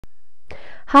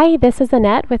Hi, this is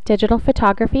Annette with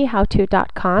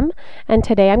digitalphotographyhowto.com, and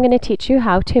today I'm going to teach you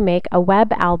how to make a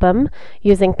web album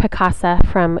using Picasa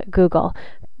from Google.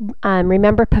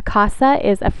 Remember, Picasa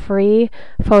is a free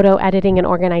photo editing and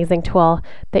organizing tool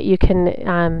that you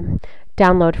can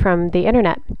download from the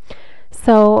internet.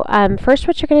 So first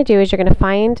what you're going to do is you're going to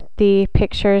find the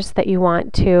pictures that you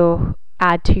want to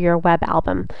add to your web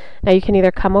album. Now you can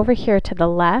either come over here to the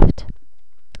left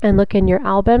and look in your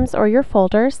albums or your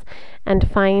folders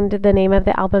and find the name of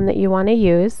the album that you want to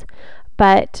use.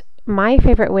 But my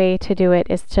favorite way to do it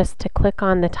is just to click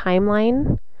on the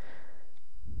timeline.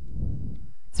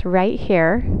 It's right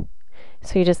here.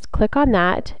 So you just click on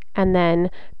that, and then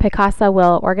Picasa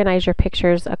will organize your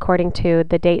pictures according to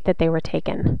the date that they were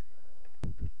taken.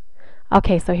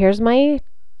 Okay, so here's my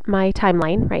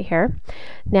timeline right here.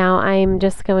 Now I'm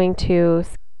just going to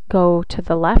go to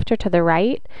the left or to the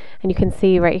right, and you can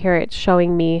see right here it's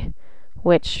showing me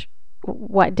what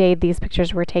day these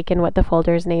pictures were taken, what the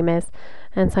folder's name is.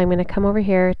 And so I'm going to come over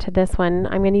here to this one.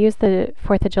 I'm going to use the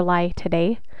 4th of July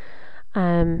today,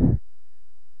 so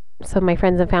my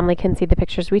friends and family can see the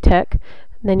pictures we took.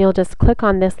 And then you'll just click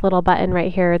on this little button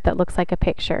right here that looks like a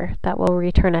picture that will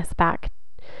return us back.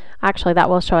 Actually, that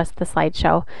will show us the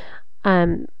slideshow.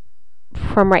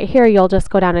 From right here, you'll just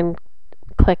go down and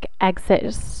click Exit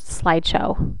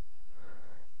Slideshow,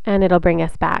 and it'll bring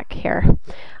us back here.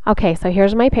 Okay, so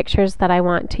here's my pictures that I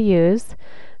want to use.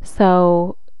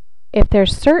 So if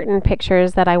there's certain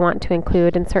pictures that I want to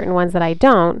include and certain ones that I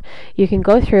don't, you can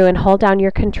go through and hold down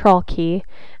your Control key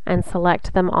and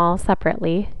select them all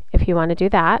separately if you want to do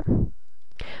that.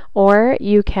 Or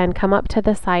you can come up to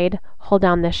the side, hold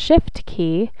down the Shift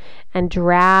key, and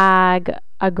drag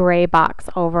a gray box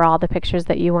over all the pictures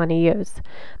that you want to use.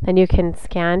 Then you can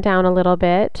scan down a little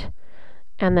bit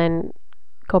and then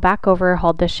go back over,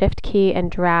 hold the Shift key, and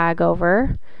drag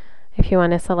over if you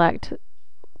want to select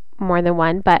more than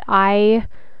one. But I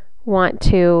want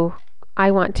to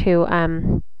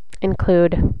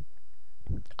include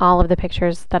all of the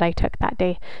pictures that I took that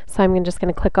day. So I'm just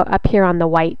going to click up here on the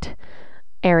white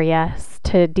area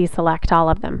to deselect all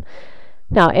of them.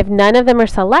 Now, if none of them are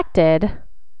selected,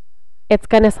 it's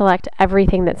going to select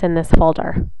everything that's in this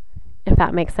folder, if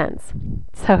that makes sense.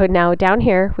 So now down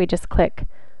here, we just click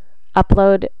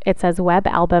Upload. It says Web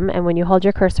Album, and when you hold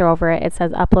your cursor over it, it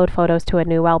says Upload Photos to a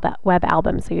new web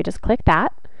album. So you just click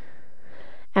that,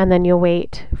 and then you'll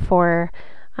wait for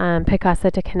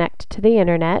Picasa to connect to the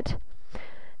internet.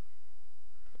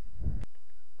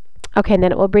 Okay, and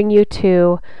then it will bring you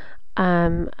to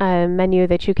a menu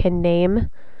that you can name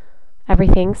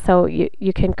everything. So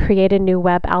you can create a new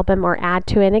web album or add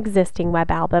to an existing web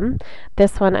album.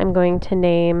 This one I'm going to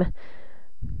name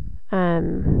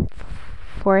 4th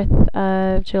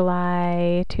of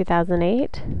July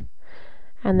 2008,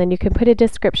 and then you can put a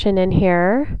description in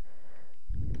here.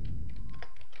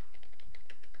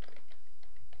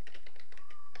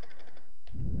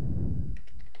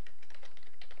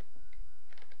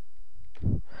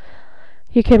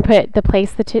 You can put the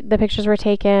place the pictures were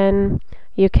taken.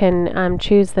 You can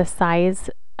choose the size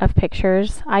of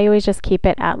pictures. I always just keep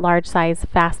it at large size,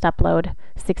 fast upload,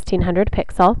 1600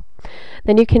 pixel.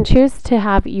 Then you can choose to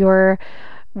have your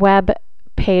web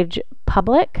page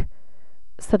public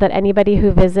so that anybody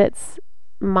who visits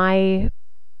my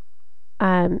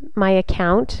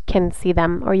account can see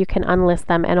them, or you can unlist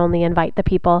them and only invite the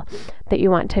people that you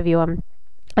want to view them.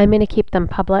 I'm going to keep them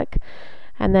public,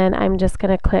 and then I'm just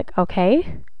going to click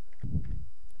OK.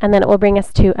 And then it will bring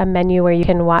us to a menu where you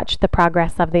can watch the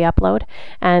progress of the upload,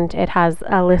 and it has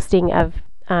a listing of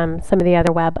some of the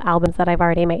other web albums that I've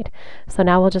already made. So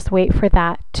now we'll just wait for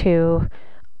that to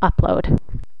upload.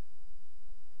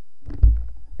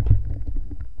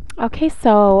 Okay,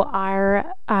 so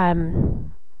our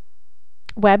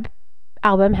web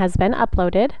album has been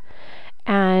uploaded,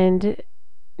 and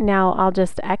now I'll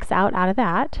just X out of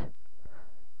that.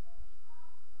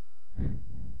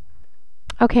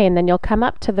 Okay, and then you'll come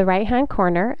up to the right-hand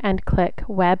corner and click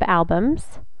Web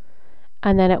Albums,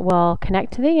 and then it will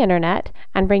connect to the internet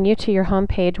and bring you to your home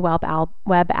page, Web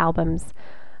Albums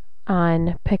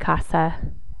on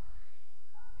Picasa.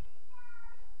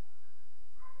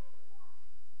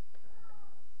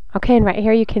 Okay, and right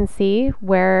here you can see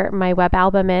where my web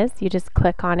album is. You just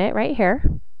click on it right here.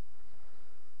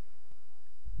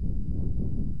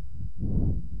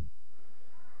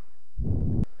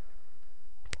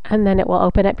 And then it will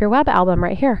open up your web album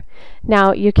right here.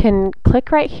 Now you can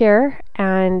click right here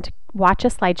and watch a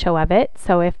slideshow of it.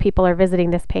 So if people are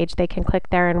visiting this page, they can click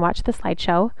there and watch the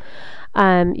slideshow.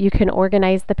 You can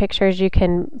organize the pictures. You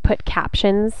can put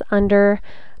captions under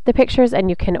the pictures, and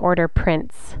you can order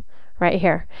prints right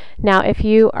here. Now, if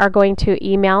you are going to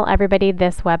email everybody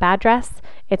this web address,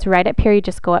 it's right up here. You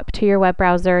just go up to your web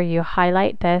browser, you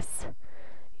highlight this,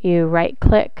 you right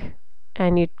click,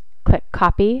 and you click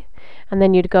copy, and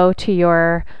then you'd go to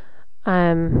your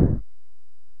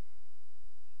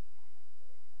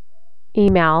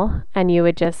email, and you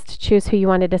would just choose who you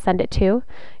wanted to send it to.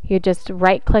 You just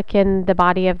right click in the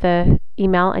body of the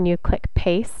email and you click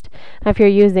paste. Now, if you're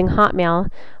using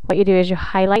Hotmail, what you do is you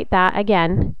highlight that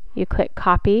again, you click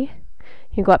copy,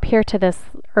 you go up here to this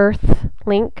Earth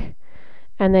link,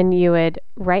 and then you would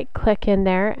right click in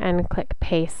there and click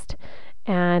paste.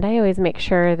 And I always make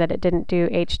sure that it didn't do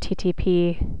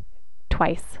HTTP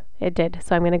twice. It did.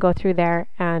 So I'm going to go through there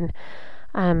and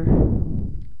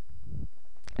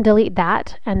delete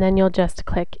that, and then you'll just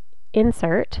click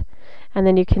insert, and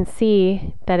then you can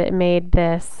see that it made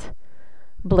this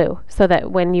blue, so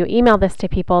that when you email this to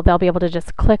people, they'll be able to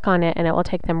just click on it and it will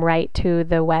take them right to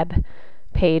the web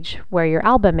page where your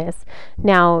album is.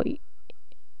 Now,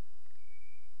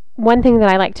 one thing that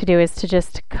I like to do is to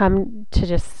just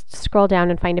scroll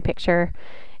down and find a picture,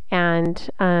 and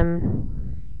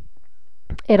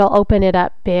it'll open it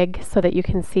up big so that you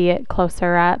can see it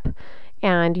closer up,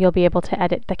 and you'll be able to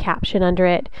edit the caption under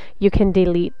it. You can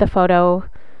delete the photo.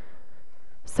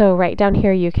 So right down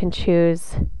here you can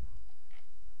choose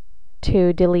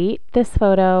to delete this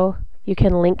photo. You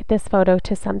can link this photo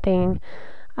to something.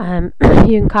 You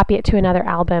can copy it to another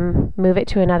album, move it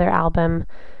to another album,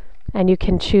 and you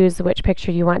can choose which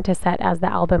picture you want to set as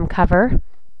the album cover,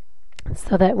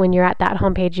 so that when you're at that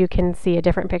home page you can see a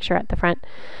different picture at the front.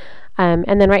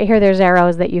 And then right here there's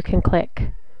arrows that you can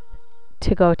click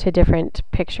to go to different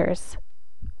pictures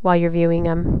while you're viewing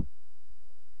them.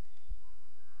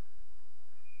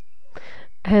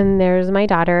 And there's my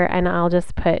daughter, and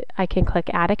I can click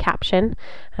add a caption,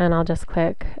 and I'll just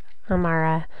click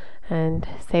Amara and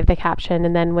save the caption,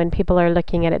 and then when people are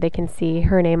looking at it they can see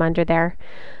her name under there.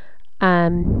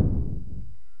 I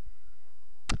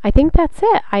think that's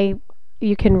it.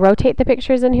 You can rotate the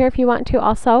pictures in here if you want to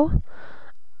also.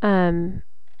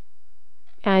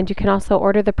 And you can also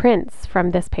order the prints from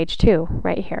this page too,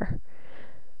 right here.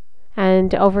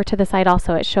 And over to the side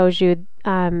also, it shows you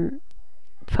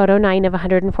photo 9 of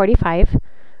 145,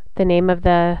 the name of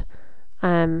the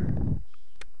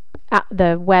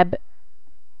web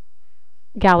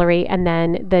gallery, and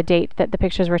then the date that the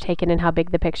pictures were taken and how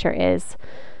big the picture is.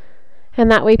 And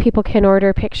that way people can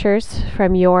order pictures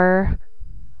from your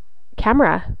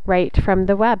camera right from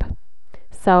the web.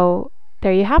 So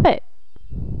there you have it.